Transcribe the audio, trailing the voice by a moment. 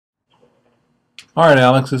All right,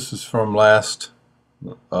 Alex, this is from last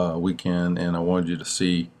weekend, and I wanted you to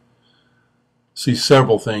see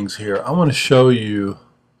several things here. I want to show you.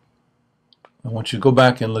 I want you to go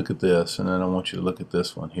back and look at this, and then I want you to look at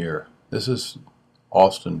this one here. This is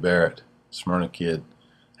Austin Barrett, Smyrna kid.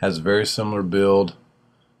 Has a very similar build.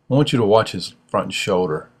 I want you to watch his front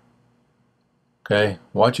shoulder. Okay,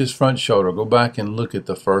 watch his front shoulder. Go back and look at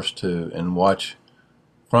the first two, and watch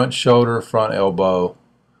front shoulder, front elbow.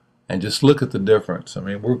 And just look at the difference. I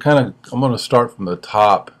mean, I'm going to start from the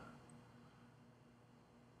top.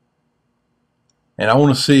 And I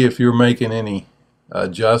want to see if you're making any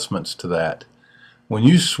adjustments to that. When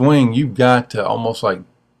you swing, you've got to almost like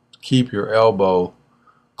keep your elbow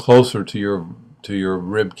closer to your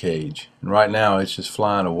rib cage. And right now it's just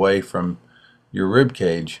flying away from your rib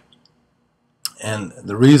cage. And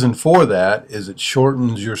the reason for that is it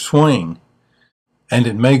shortens your swing. And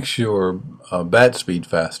it makes your bat speed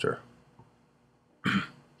faster.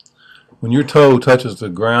 When your toe touches the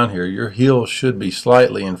ground here, your heel should be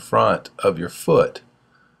slightly in front of your foot.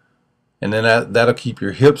 And then that'll keep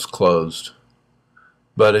your hips closed.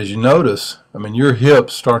 But as you notice, I mean, your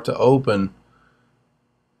hips start to open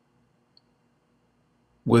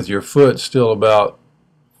with your foot still about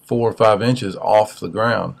 4 or 5 inches off the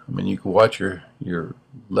ground. I mean, you can watch your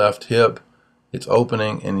left hip. It's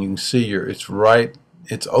opening, and you can see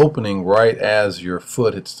it's opening right as your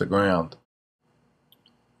foot hits the ground.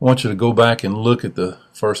 I want you to go back and look at the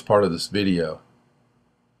first part of this video.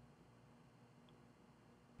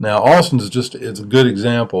 Now, Austin's it's a good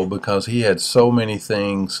example because he had so many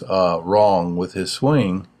things wrong with his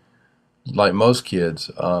swing, like most kids.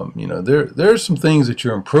 You know, there's some things that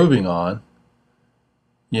you're improving on.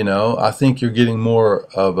 You know, I think you're getting more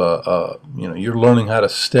of you know, you're learning how to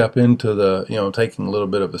step into taking a little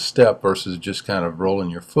bit of a step versus just kind of rolling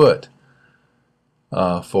your foot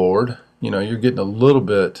forward. You know, you're getting a little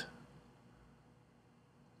bit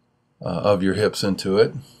of your hips into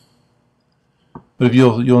it. But if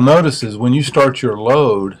you'll notice is when you start your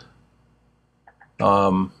load,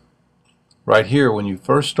 right here, when you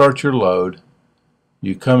first start your load,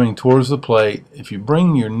 you're coming towards the plate. If you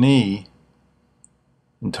bring your knee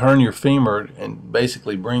and turn your femur and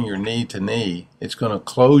basically bring your knee to knee, it's going to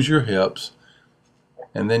close your hips.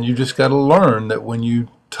 And then you just got to learn that when you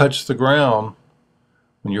touch the ground,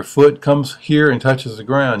 when your foot comes here and touches the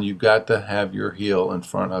ground, you've got to have your heel in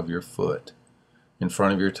front of your foot, in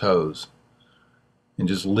front of your toes. And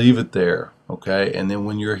just leave it there, okay? And then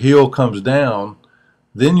when your heel comes down,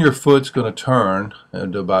 then your foot's going to turn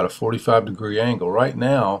at about a 45-degree angle. Right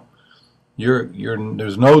now,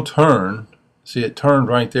 there's no turn. See, it turned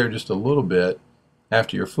right there just a little bit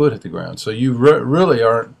after your foot hit the ground. So you really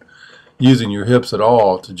aren't using your hips at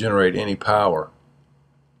all to generate any power.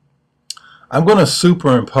 I'm going to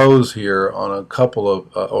superimpose here on a couple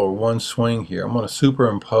of, or one swing here. I'm going to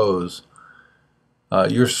superimpose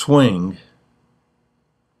your swing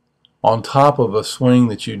on top of a swing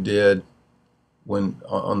that you did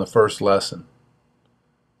on the first lesson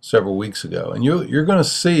several weeks ago. And you're going to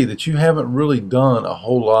see that you haven't really done a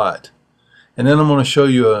whole lot. And then I'm going to show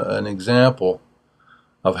you an example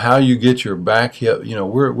of how you get your back hip. You know,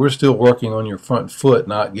 we're still working on your front foot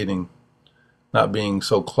not being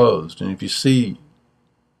so closed. And if you see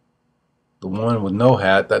the one with no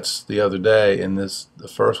hat, that's the other day, and the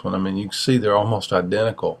first one, I mean, you can see they're almost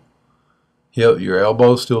identical. Your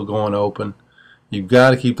elbow's still going open. You've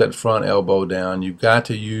got to keep that front elbow down. You've got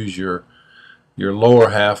to use your lower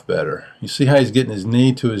half better. You see how he's getting his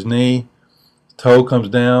knee to his knee, toe comes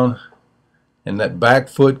down, and that back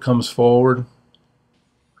foot comes forward.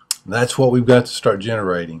 That's what we've got to start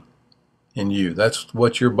generating in you. That's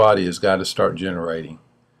what your body has got to start generating.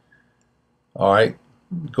 All right,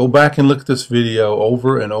 go back and look at this video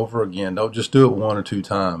over and over again. Don't just do it 1 or 2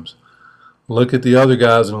 times. Look at the other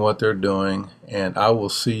guys and what they're doing, and I will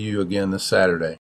see you again this Saturday.